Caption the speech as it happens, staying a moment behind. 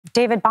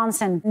David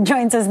Bahnsen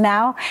joins us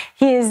now.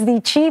 He is the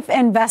Chief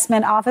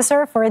Investment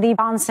Officer for the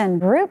Bahnsen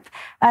Group.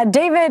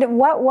 David,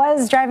 what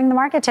was driving the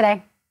market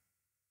today?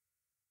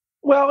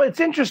 Well, it's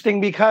interesting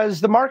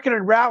because the market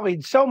had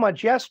rallied so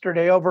much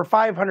yesterday, over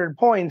 500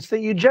 points,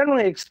 that you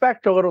generally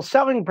expect a little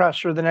selling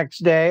pressure the next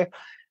day.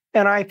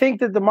 And I think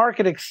that the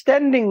market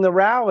extending the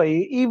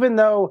rally, even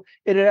though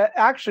it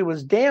actually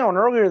was down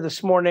earlier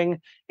this morning,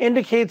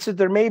 indicates that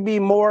there may be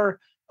more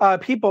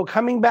people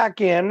coming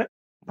back in,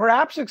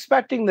 perhaps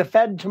expecting the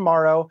Fed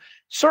tomorrow.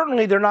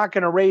 Certainly, they're not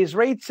going to raise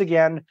rates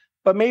again,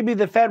 but maybe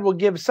the Fed will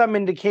give some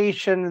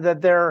indication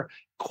that they're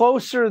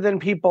closer than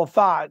people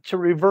thought to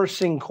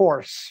reversing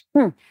course.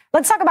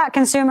 Let's talk about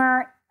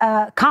consumer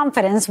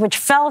confidence, which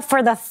fell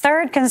for the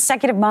third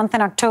consecutive month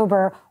in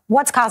October.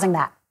 What's causing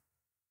that?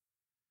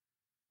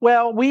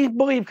 Well, we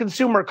believe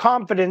consumer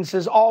confidence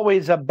is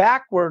always a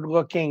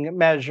backward-looking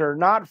measure,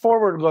 not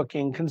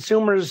forward-looking.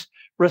 Consumers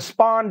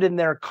respond in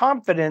their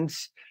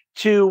confidence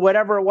to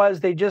whatever it was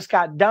they just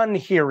got done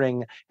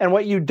hearing. And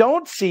what you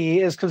don't see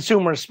is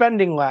consumers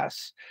spending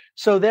less.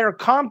 So their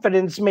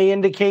confidence may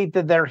indicate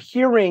that they're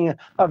hearing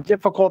of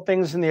difficult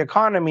things in the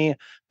economy,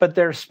 but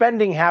their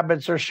spending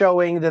habits are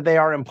showing that they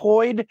are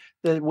employed,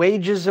 that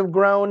wages have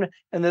grown,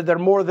 and that they're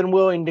more than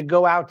willing to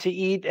go out to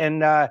eat and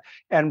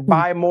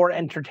buy more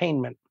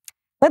entertainment.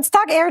 Let's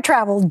talk air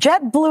travel.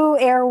 JetBlue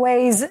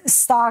Airways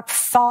stock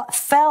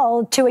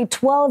fell to a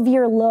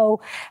 12-year low.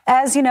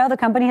 As you know, the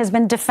company has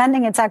been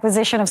defending its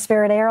acquisition of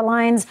Spirit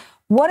Airlines.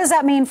 What does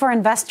that mean for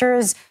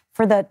investors,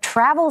 for the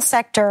travel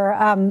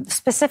sector,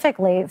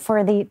 specifically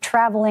for the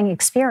traveling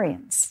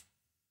experience?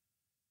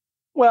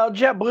 Well,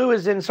 JetBlue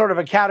is in sort of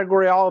a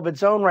category all of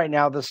its own right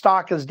now. The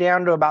stock is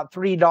down to about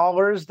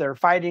 $3. They're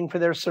fighting for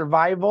their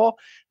survival.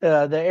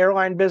 The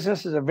airline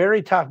business is a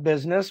very tough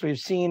business. We've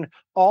seen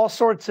all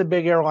sorts of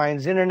big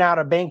airlines in and out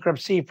of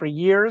bankruptcy for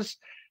years.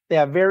 They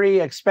have very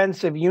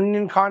expensive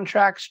union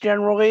contracts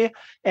generally.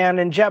 And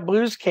in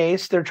JetBlue's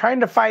case, they're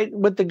trying to fight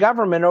with the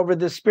government over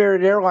the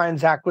Spirit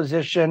Airlines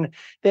acquisition.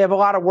 They have a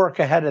lot of work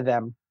ahead of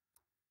them.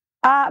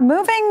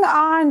 Moving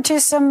on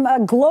to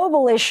some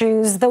global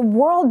issues, the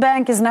World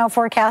Bank is now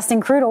forecasting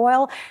crude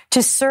oil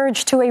to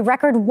surge to a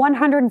record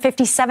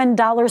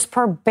 $157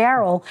 per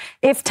barrel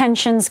if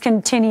tensions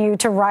continue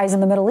to rise in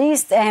the Middle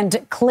East.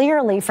 And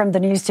clearly from the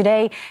news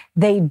today,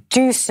 they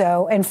do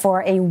so and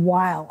for a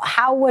while.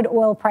 How would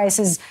oil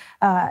prices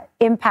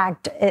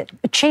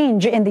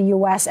change in the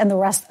U.S. and the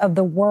rest of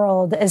the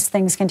world as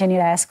things continue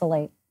to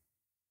escalate?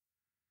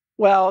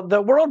 Well,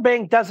 the World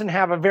Bank doesn't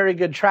have a very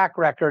good track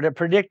record at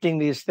predicting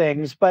these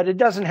things, but it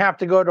doesn't have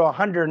to go to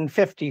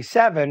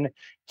 157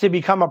 to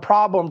become a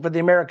problem for the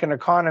American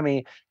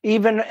economy.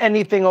 Even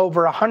anything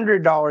over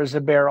 $100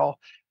 a barrel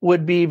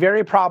would be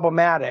very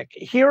problematic.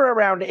 Here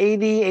around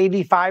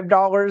 $80,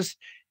 $85,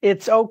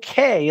 it's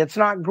okay. It's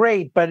not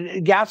great,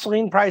 but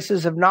gasoline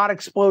prices have not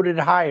exploded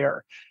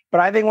higher. But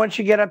I think once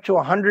you get up to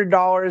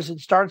 $100, it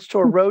starts to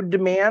erode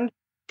demand,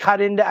 cut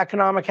into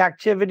economic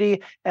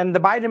activity, and the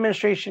Biden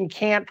administration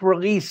can't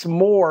release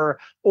more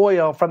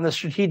oil from the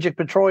strategic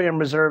petroleum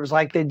reserves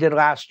like they did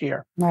last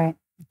year. Right.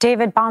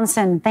 David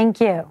Bahnsen, thank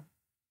you.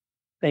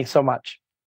 Thanks so much.